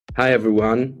Hi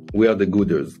everyone, we are the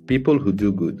Gooders, people who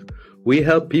do good. We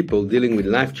help people dealing with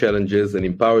life challenges and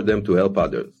empower them to help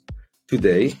others.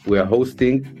 Today, we are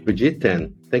hosting Birgitte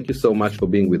Tan. Thank you so much for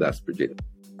being with us, Brigitte.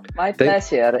 My Thank-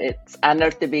 pleasure. It's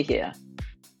honored to be here.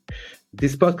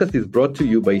 this podcast is brought to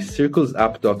you by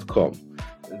circlesapp.com,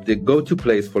 the go-to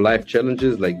place for life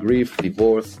challenges like grief,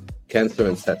 divorce, cancer,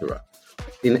 etc.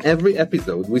 In every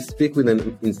episode, we speak with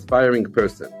an inspiring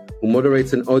person who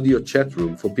moderates an audio chat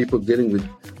room for people dealing with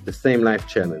the same life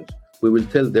challenge. We will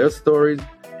tell their stories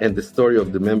and the story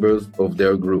of the members of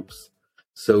their groups.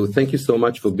 So thank you so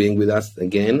much for being with us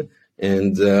again,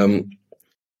 and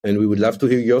we would love to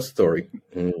hear your story.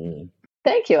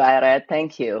 Thank you, Ira.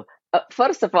 Thank you.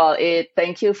 First of all,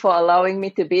 thank you for allowing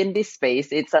me to be in this space.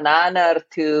 It's an honor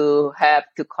to have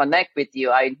to connect with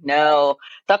you. I know,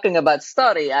 talking about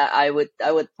story, I would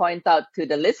point out to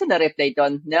the listener, if they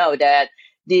don't know, that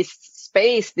this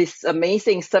space, this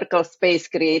amazing circle space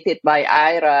created by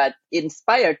Ira,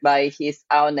 inspired by his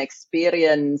own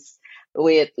experience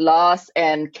with loss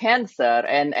and cancer,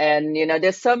 and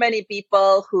there's so many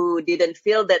people who didn't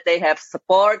feel that they have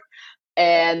support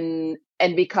and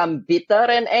become bitter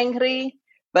and angry.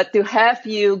 But to have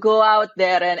you go out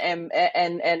there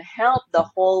and help the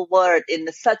whole world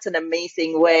in such an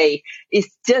amazing way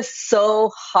is just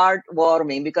so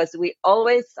heartwarming, because we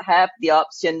always have the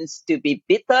options to be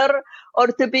bitter or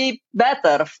to be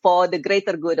better for the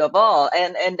greater good of all.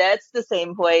 And that's the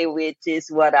same way, which is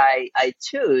what I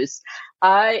choose.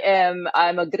 I'm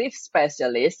a grief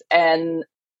specialist, and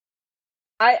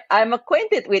I'm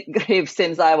acquainted with grief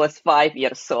since I was 5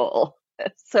 years old.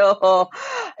 So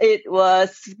it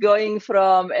was going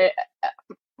from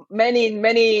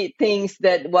many things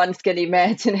that one can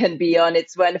imagine and beyond.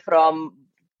 It's went from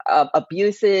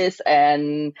abuses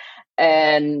and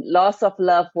loss of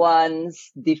loved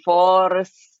ones,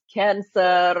 divorce,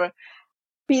 cancer,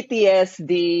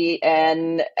 PTSD,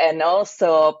 and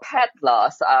also pet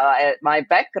loss. My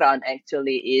background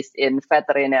actually is in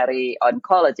veterinary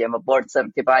oncology. I'm a board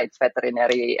certified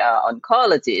veterinary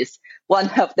oncologist, one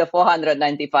of the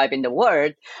 495 in the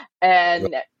world. And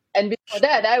before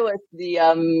that, I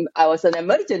was an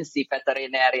emergency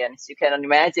veterinarian. As you can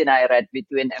imagine, I read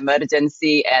between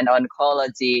emergency and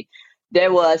oncology.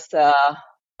 There was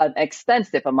an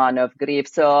extensive amount of grief.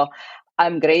 So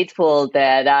I'm grateful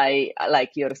that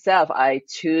like yourself, I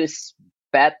choose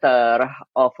better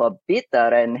of a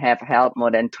bitter and have helped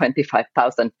more than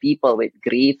 25,000 people with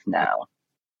grief now.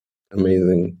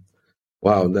 Amazing.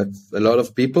 Wow, that's a lot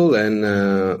of people,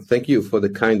 and thank you for the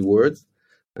kind words.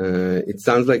 It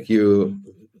sounds like you're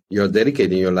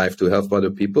dedicating your life to help other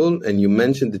people, and you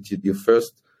mentioned that your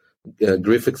first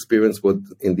grief experience was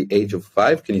in the age of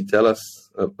 5. Can you tell us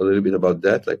a little bit about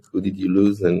that? Like, who did you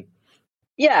lose? And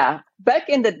yeah, back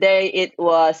in the day, it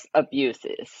was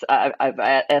abuses.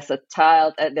 As a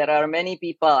child, there are many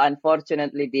people,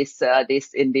 unfortunately,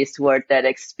 in this world that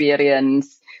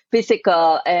experience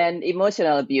physical and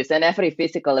emotional abuse, and every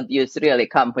physical abuse really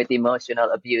comes with emotional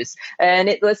abuse. And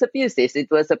it was abuses. It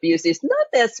was abuses, not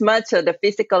as much of the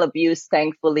physical abuse,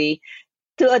 thankfully,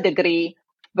 to a degree.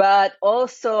 But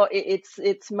also,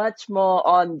 it's much more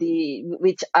on the,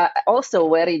 which also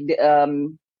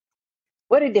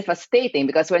very devastating,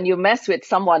 because when you mess with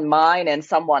someone's mind and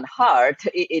someone's heart,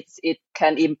 it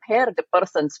can impair the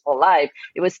person's for life.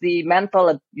 It was the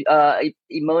mental,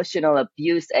 emotional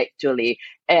abuse actually,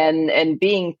 and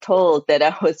being told that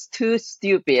I was too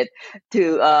stupid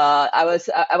to. I was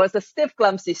a stiff,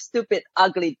 clumsy, stupid,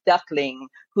 ugly duckling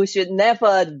who should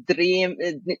never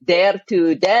dare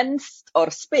to dance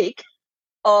or speak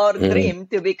or dream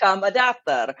to become a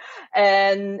doctor.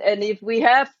 And if we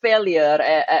have failure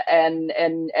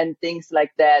and things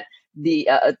like that,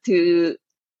 to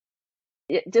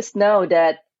just know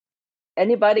that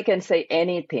anybody can say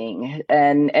anything,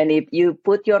 and if you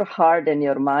put your heart and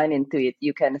your mind into it,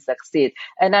 you can succeed.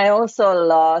 And I also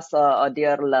lost a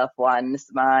dear loved ones.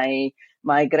 My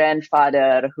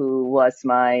grandfather, who was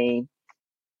my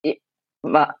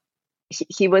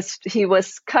he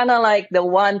was kind of like the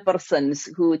one person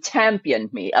who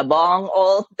championed me among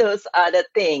all those other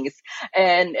things,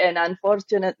 and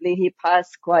unfortunately he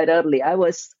passed quite early. I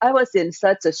was in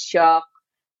such a shock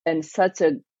and such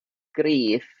a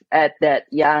grief at that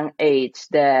young age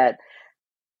that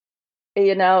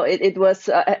it was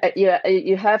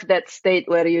you have that state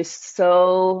where you're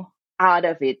so out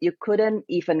of it, you couldn't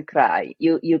even cry.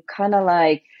 You kind of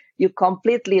like, you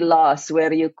completely lost,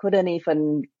 where you couldn't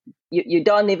even, you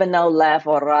don't even know left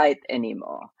or right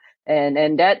anymore.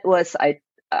 And that was,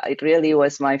 it really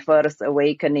was my first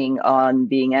awakening on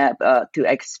being able to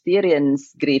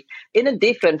experience grief in a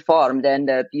different form than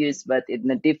the abuse, but in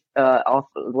a of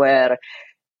where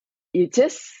you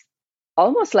just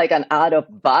almost like an out of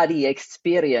body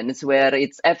experience where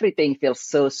it's everything feels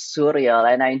so surreal.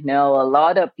 And I know a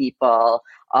lot of people,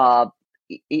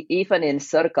 even in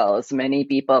circles, many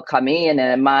people come in,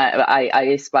 and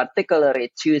I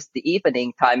particularly choose the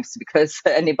evening times because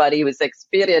anybody who's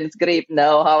experienced grief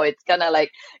know how it's kind of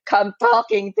like come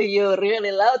talking to you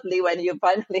really loudly when you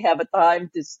finally have a time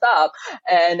to stop.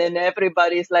 And then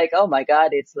everybody's like, oh my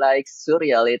God, it's like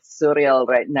surreal. It's surreal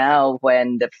right now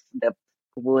when the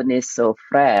wound is so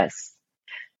fresh.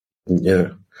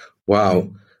 Yeah.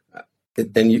 Wow.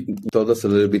 And you told us a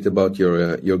little bit about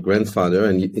your grandfather,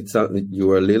 and you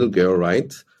were a little girl,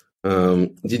 right?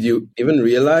 Did you even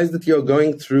realize that you're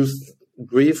going through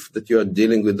grief, that you're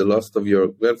dealing with the loss of your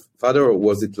grandfather, or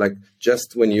was it like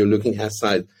just when you're looking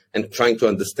aside and trying to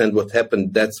understand what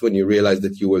happened, that's when you realized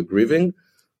that you were grieving?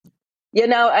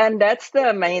 And that's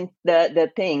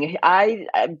the thing. I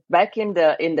back in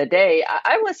the day,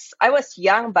 I was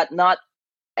young, but not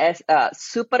as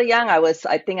super young.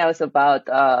 I think I was about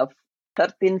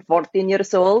 13, 14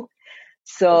 years old.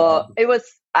 So it was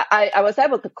I was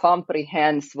able to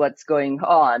comprehend what's going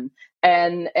on,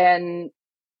 and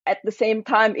at the same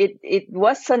time it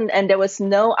wasn't, and there was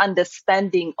no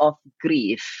understanding of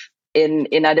grief.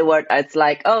 In other words, it's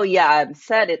like, oh yeah, I'm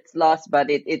sad it's lost, but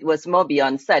it was more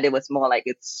beyond sad. It was more like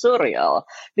it's surreal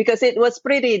because it was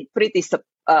pretty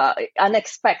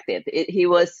unexpected. He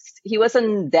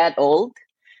wasn't that old,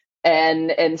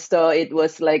 and so it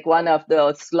was like one of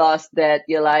those loss that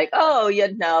you're like, oh,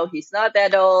 he's not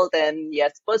that old, and you're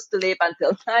supposed to live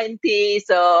until 90,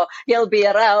 so he'll be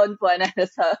around for another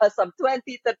some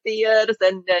 20, 30 years.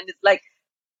 And then it's like,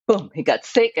 boom, he got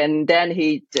sick, and then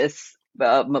he just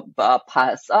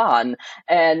passed on.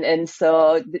 And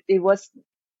so it was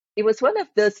one of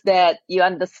those that you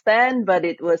understand, but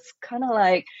it was kind of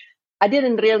like, I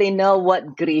didn't really know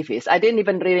what grief is. I didn't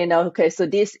even really know, okay, so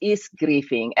this is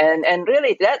grieving. And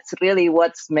really, that's really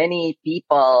what's many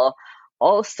people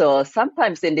also,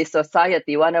 sometimes in this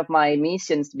society, one of my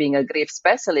missions being a grief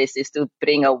specialist is to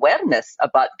bring awareness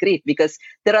about grief, because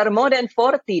there are more than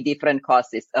 40 different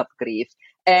causes of grief.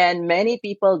 And many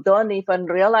people don't even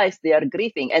realize they are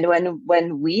grieving. And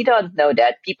when we don't know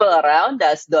that, people around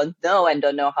us don't know and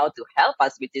don't know how to help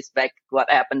us, which is back what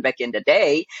happened back in the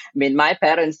day. I mean, my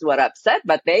parents were upset,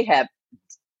 but they have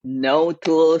no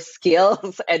tools,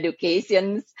 skills,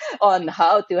 educations on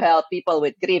how to help people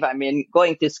with grief. I mean,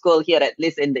 going to school here, at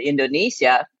least in the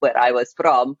Indonesia, where I was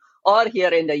from, or here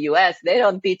in the US, they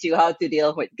don't teach you how to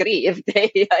deal with grief.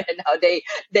 We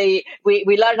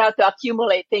learn how to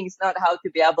accumulate things, not how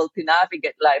to be able to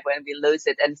navigate life when we lose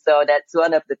it. And so that's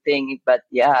one of the things. But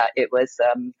yeah, it was.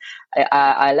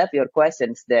 I love your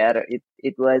questions there.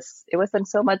 It wasn't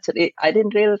so much. I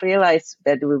didn't really realize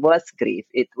that it was grief.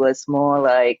 It was more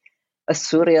like a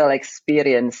surreal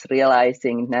experience,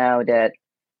 realizing now that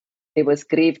it was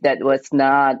grief that was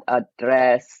not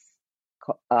addressed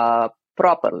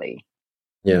properly.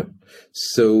 Yeah.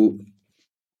 So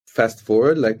fast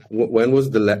forward, like when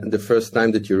was the first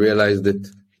time that you realized that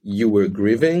you were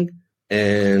grieving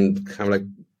and kind of like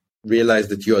realized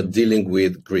that you are dealing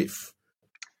with grief?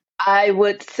 I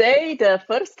would say the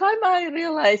first time I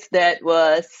realized that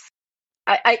was,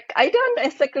 I don't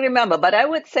exactly remember, but I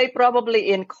would say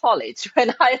probably in college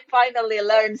when I finally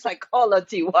learned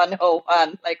psychology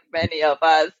 101, like many of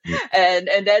us.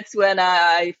 And that's when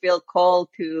I feel called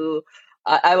to,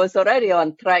 I was already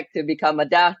on track to become a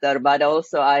doctor, but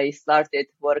also I started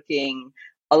working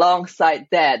alongside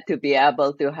that to be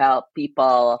able to help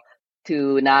people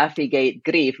to navigate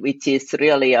grief, which is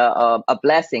really a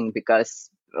blessing,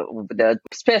 because the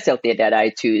specialty that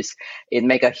I choose, it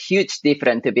make a huge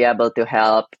difference to be able to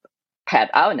help pet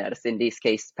owners, in this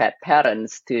case, pet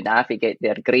parents, to navigate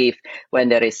their grief when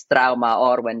there is trauma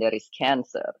or when there is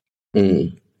cancer.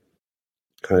 Mm.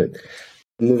 Right.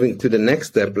 Moving to the next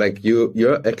step, like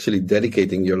you're actually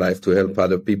dedicating your life to help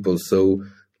other people. So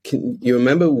can you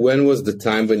remember when was the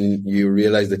time when you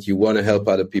realized that you want to help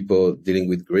other people dealing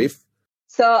with grief?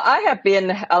 So I have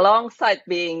been alongside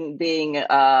being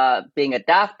a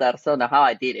doctor. So now how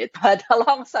I did it, but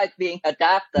alongside being a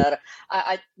doctor,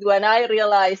 when I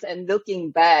realized and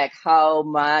looking back how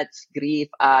much grief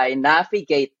I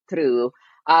navigate through,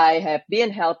 I have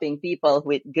been helping people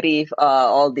with grief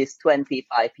all these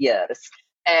 25 years,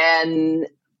 and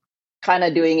kind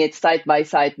of doing it side by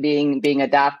side, being a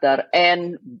doctor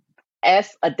and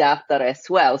as a doctor as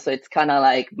well. So it's kind of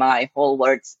like my whole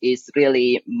world is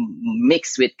really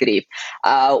mixed with grief.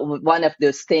 One of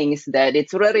those things that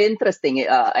it's really interesting,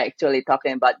 actually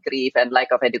talking about grief and lack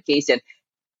of education.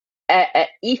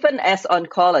 Even as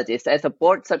oncologists, as a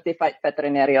board certified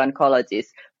veterinary oncologist,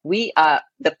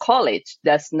 the college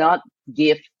does not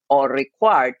give or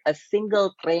require a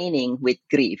single training with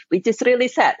grief, which is really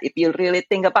sad if you really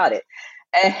think about it.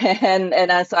 And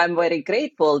so I'm very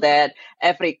grateful that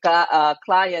every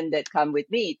client that come with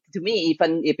me, to me,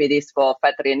 even if it is for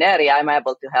veterinary, I'm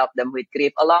able to help them with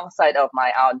grief alongside of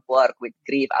my own work with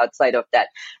grief outside of that.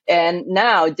 And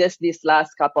now, just these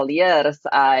last couple years,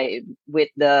 with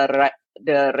the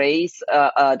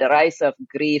rise of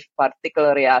grief,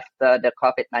 particularly after the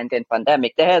COVID-19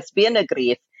 pandemic, there has been a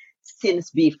grief since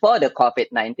before the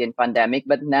COVID-19 pandemic,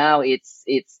 but now it's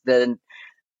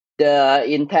the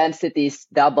intensity is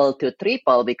double to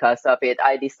triple because of it.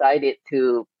 I decided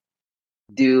to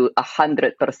do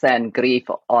 100% grief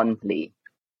only.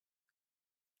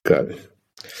 Got it.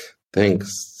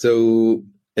 Thanks. So,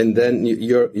 and then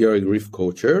you're a grief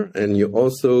coacher, and you're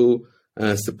also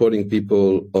supporting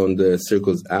people on the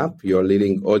Circles app. You're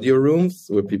leading audio rooms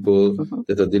where people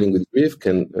that are dealing with grief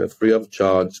can, free of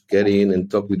charge, get in and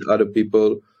talk with other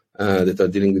people that are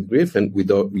dealing with grief, and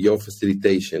with your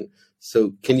facilitation.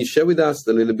 So can you share with us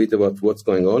a little bit about what's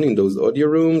going on in those audio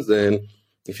rooms? And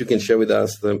if you can share with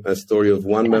us a story of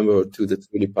one member or two that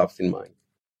really pops in mind.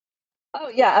 Oh,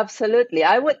 yeah, absolutely.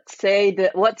 I would say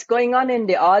that what's going on in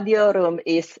the audio room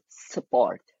is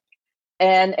support.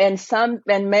 And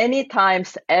many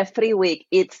times every week,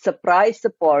 it's surprise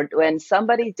support when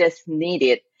somebody just need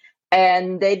it.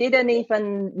 And they didn't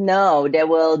even know they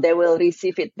will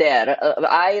receive it there.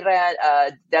 I read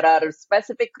there are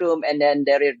specific room, and then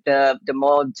there is the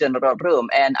more general room,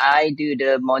 and I do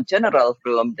the more general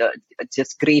room,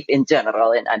 just grief in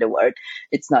general. In other words,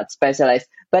 it's not specialized.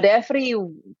 But every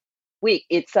week,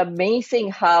 it's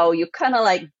amazing how you kind of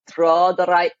like draw the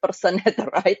right person at the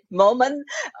right moment.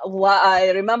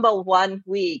 I remember one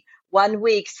week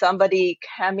somebody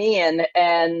came in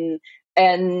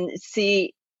and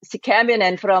she came in,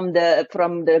 and from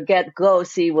the get-go,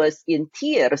 she was in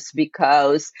tears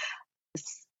because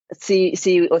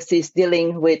she's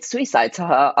dealing with suicide.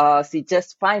 So she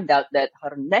just found out that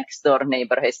her next door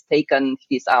neighbor has taken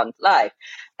his own life,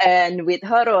 and with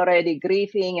her already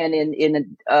grieving and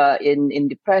in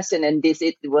depression, and this,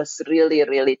 it was really,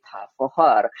 really tough for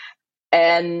her.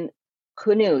 And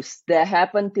who knows, there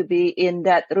happened to be in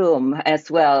that room as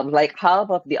well, like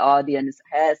half of the audience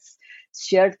has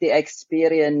shared the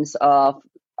experience of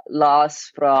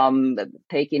loss from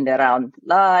taking their own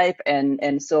life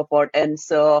and so forth. And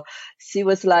so she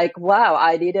was like, wow,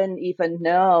 I didn't even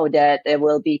know that there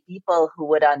will be people who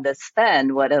would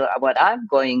understand what I'm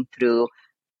going through.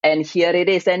 And here it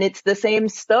is. And it's the same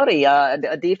story,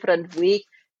 a different week.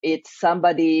 It's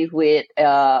somebody with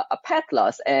a pet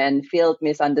loss and feel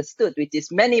misunderstood, which is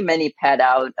many pet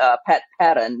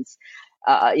parents.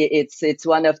 It's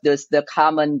one of those the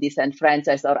common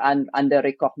disenfranchised or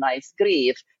under-recognized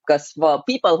grief, because for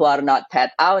people who are not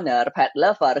pet owner, pet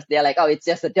lovers, they're like, oh, it's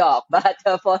just a dog. But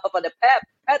for the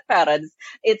pet parents,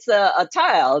 it's a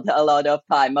child a lot of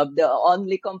time, of the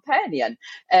only companion,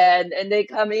 and they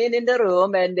come in the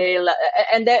room, and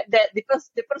because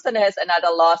the person has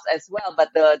another loss as well, but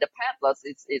the pet loss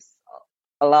is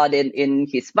a lot in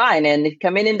his mind, and he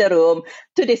come in the room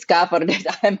to discover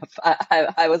that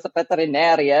I was a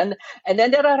veterinarian, and then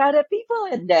there are other people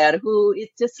in there who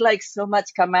it's just like so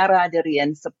much camaraderie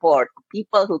and support,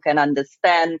 people who can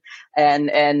understand, and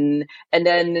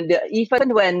then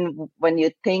even when you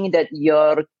think that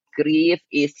your grief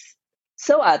is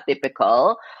so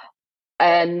atypical,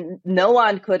 and no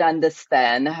one could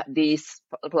understand this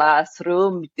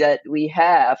classroom that we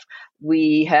have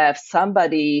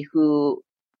somebody who,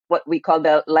 what we call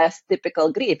the less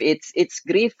typical grief. It's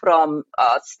grief from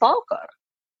a stalker.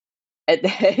 And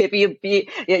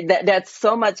that's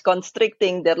so much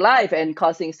constricting their life and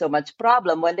causing so much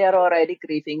problem when they're already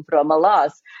grieving from a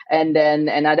loss, and then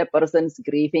another person's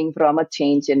grieving from a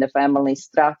change in the family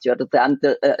structure,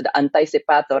 the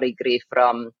anticipatory grief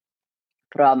from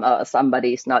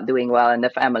somebody is not doing well in the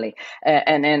family,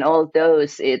 and all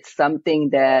those. It's something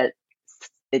that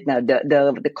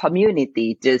the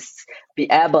community just be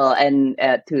able and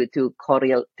to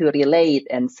relate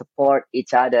and support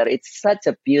each other. It's such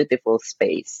a beautiful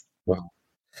space. Wow.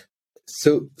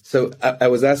 So I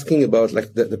was asking about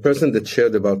like the person that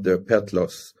shared about their pet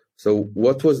loss. So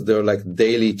what was their like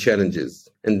daily challenges?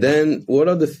 And then what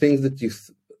are the things that you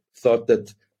thought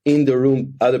that in the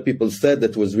room other people said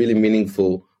that was really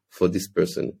meaningful for this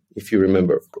person, if you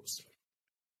remember, of course?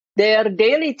 Their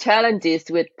daily challenges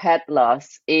with pet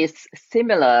loss is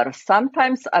similar,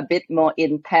 sometimes a bit more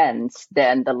intense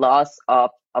than the loss of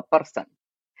a person.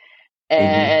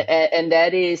 Mm-hmm. And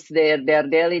that is their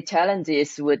daily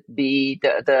challenges would be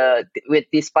the with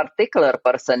this particular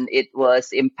person, it was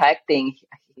impacting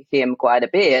him quite a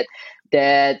bit.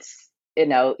 That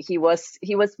he was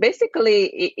basically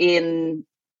in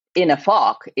a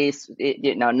fog, is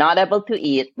not able to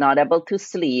eat, not able to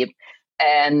sleep,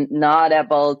 and not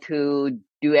able to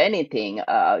do anything.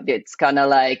 It's kind of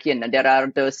like, there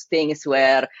are those things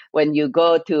where when you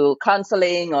go to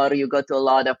counseling or you go to a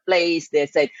lot of place, they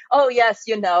say, oh yes,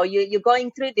 you're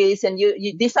going through this, and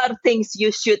these are things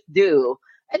you should do.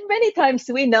 And many times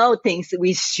we know things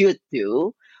we should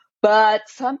do, but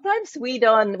sometimes we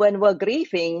don't. When we're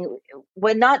grieving,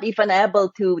 we're not even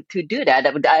able to do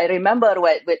that. I remember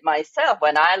with myself,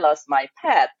 when I lost my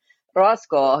pet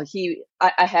Roscoe,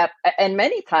 I have, and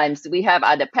many times we have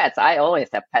other pets. I always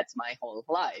have pets my whole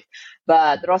life,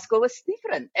 but Roscoe was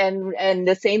different. And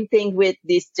the same thing with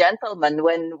this gentleman.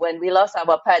 When we lost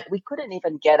our pet, we couldn't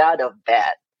even get out of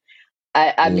bed.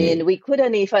 I Mm. mean, we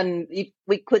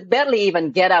could barely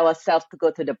even get ourselves to go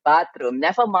to the bathroom.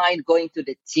 Never mind going to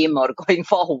the gym or going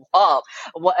for a walk.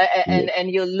 Yeah.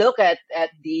 And you look at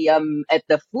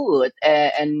the food,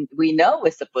 and we know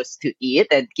we're supposed to eat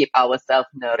and keep ourselves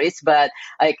nourished. But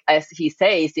like as he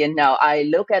says, I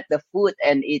look at the food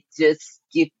and it just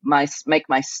make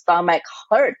my stomach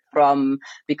hurt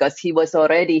because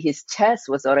his chest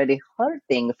was already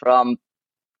hurting from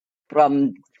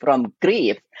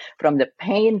grief, from the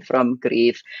pain from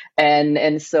grief.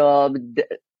 And so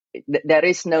there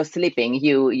is no sleeping.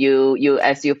 You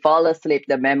as you fall asleep,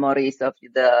 the memories of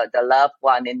the loved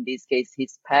one, in this case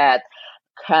his pet,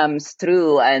 comes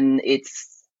through, and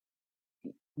it's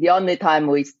the only time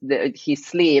he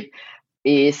sleep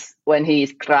is when he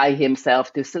cry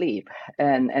himself to sleep,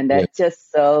 and Yeah. that's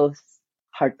just so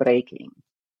heartbreaking.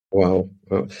 Wow.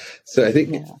 Wow. So I think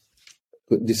Yeah.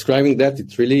 describing that,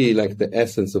 it's really like the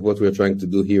essence of what we're trying to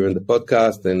do here in the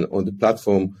podcast and on the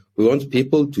platform. We want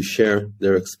people to share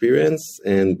their experience,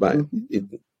 and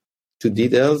to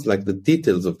details, like the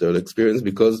details of their experience,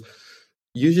 because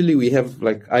usually we have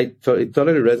like, it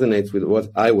totally resonates with what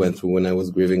I went through when I was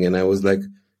grieving, and I was like,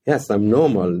 yes, I'm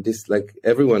normal. This, like,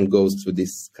 everyone goes through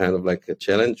this kind of like a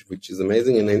challenge, which is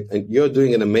amazing, and you're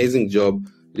doing an amazing job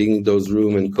leading those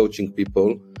rooms and coaching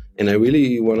people. And I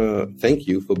really want to thank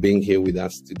you for being here with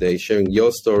us today, sharing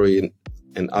your story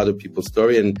and other people's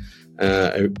story. And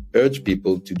I urge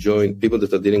people that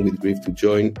are dealing with grief, to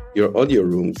join your audio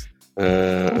rooms,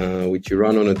 which you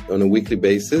run on a weekly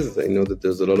basis. I know that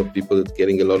there's a lot of people that are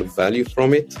getting a lot of value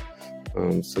from it.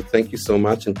 So thank you so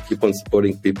much, and keep on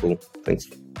supporting people. Thanks.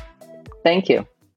 Thank you.